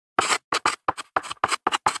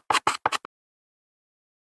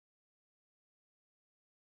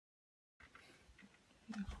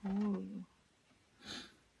Oh.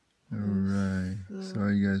 Alright, so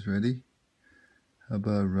are you guys ready? How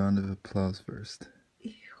about a round of applause first?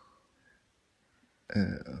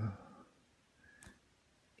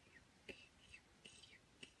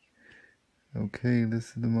 Okay, this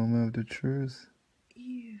is the moment of the truth.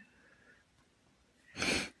 Ew.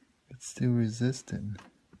 It's still resisting.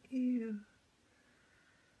 Ew.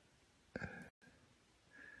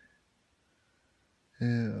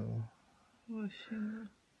 Ew. Washing.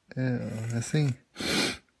 Ew. I think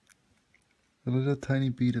a little tiny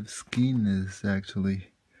bit of skin is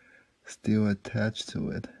actually still attached to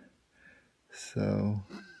it. So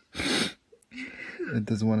it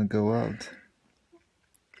doesn't want to go out.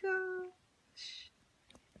 Gosh.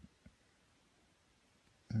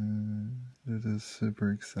 It is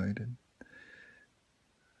super excited.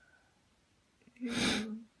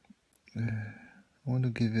 Ew. I want to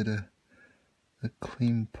give it a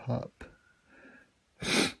clean pop.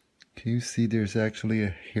 Can you see there's actually a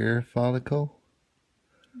hair follicle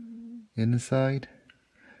inside?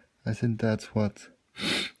 I think that's what's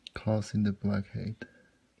causing the blackhead.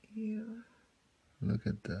 Ew. Look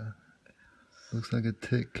at that. Looks like a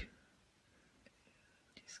tick.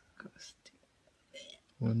 Disgusting.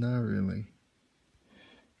 Well, not really.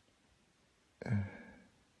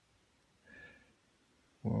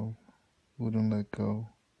 Well, wouldn't let go.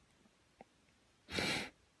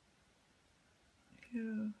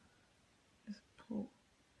 Ew. It's poor.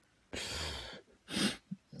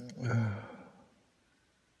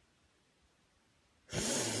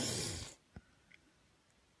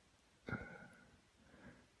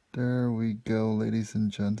 There we go, ladies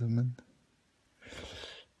and gentlemen.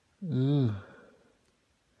 Ooh.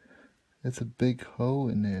 It's a big hole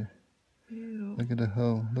in there. Ew. Look at the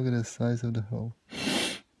hole. Look at the size of the hole.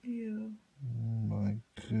 Ew. Oh my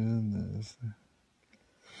goodness.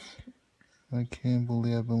 I can't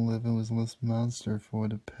believe I've been living with this monster for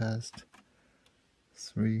the past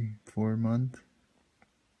 3-4 months.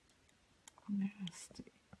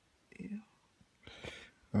 Nasty. Ew.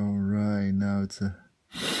 Alright, now it's a...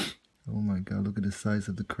 Oh my god, look at the size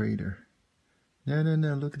of the crater. No,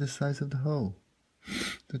 look at the size of the hole.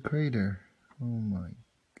 The crater. Oh my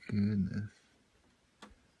goodness.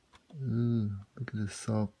 Ooh, look at the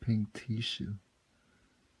soft pink tissue.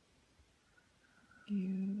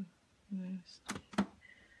 Ew. Nasty.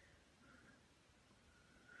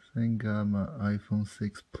 Thank God my iPhone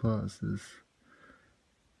 6 Plus is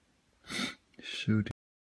shooting